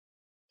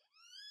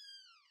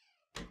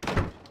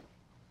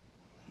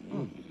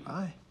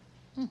Hi.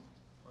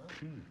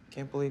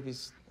 Can't believe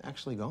he's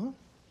actually gone.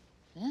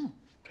 Yeah.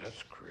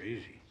 That's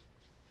crazy.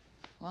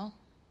 Well,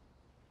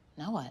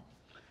 now what?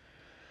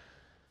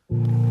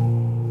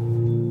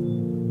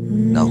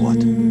 Now what?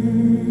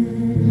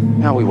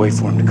 Now we wait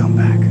for him to come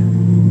back.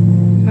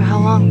 For how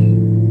long?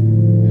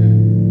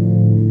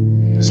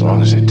 As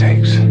long as it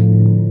takes.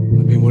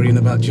 I've been worrying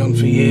about John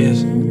for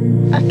years.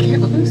 I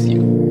can't lose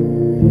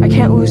you. I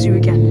can't lose you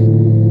again.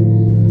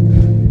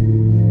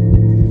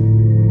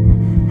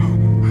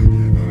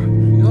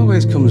 He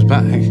always comes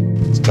back.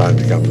 It's time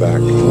to come back.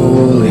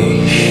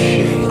 Holy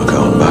shit. We're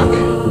going back.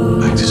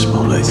 Back to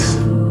Smalleth.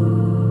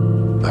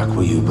 Back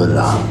where you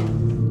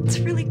belong. It's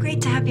really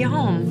great to have you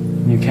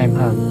home. You came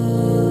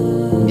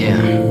home.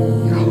 Yeah.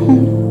 You're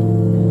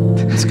home.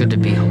 It's good to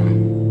be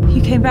home.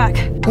 You came back.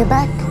 You're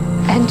back.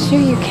 And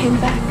you came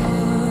back.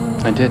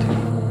 I did.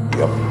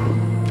 Yep.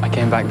 I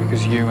came back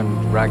because you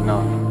and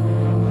Ragnar,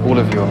 all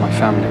of you are my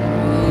family.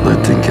 I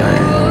think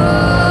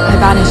I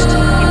banished you.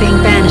 You're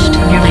being banished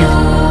from your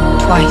land.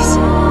 Twice.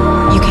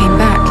 You came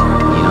back.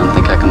 You don't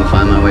think I can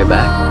find my way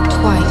back?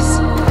 Twice.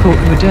 Thought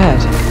you were dead.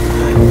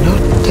 I'm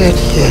not dead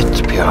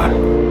yet, Bjorn.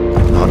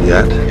 Not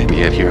yet. And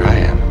yet here I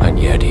am. And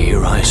yet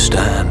here I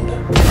stand.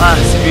 Ah,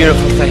 it's a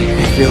beautiful thing.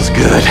 It feels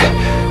good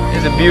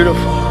It's a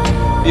beautiful,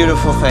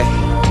 beautiful thing.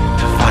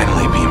 to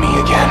finally be me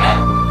again.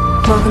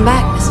 Welcome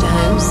back, Mr.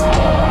 Holmes.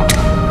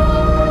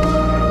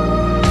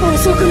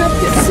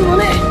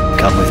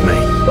 Come with me.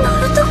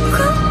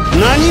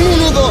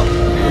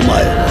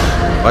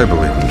 I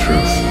believe in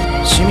truth.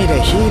 趣味で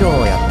ヒーロ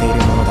ーをやっている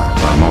ものだ。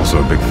 I'm also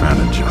a big fan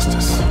of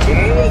justice.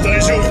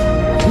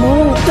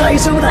 もう大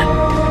丈夫だ。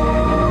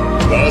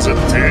なぜっ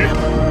て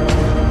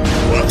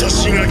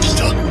私が来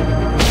た。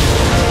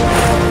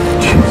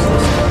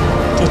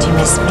 Did you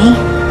miss me?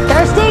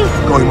 Thirsty?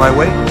 Going my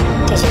way?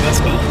 Did you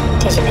miss me?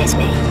 Did you miss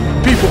me?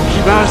 People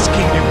keep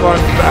asking if I'm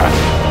back,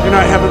 and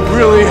I haven't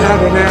really had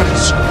an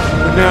answer.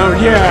 But now,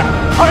 yeah,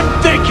 I'm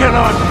thinking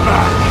I'm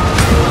back.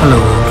 Hello,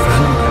 old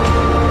friend.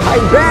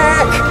 I'm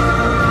back.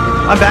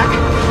 I'm back.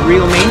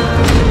 Real me.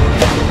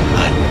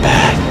 I'm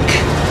back.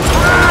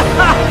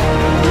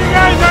 You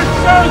guys are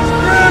so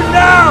screwed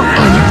now.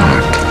 On your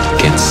mark,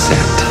 get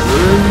set.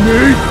 Bring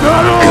me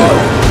battle. Go.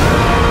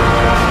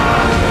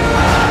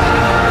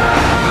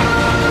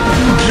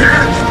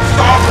 Can't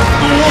stop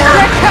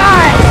Thor.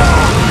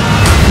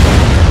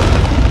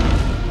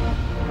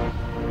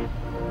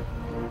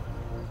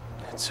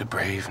 It's a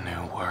brave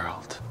new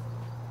world.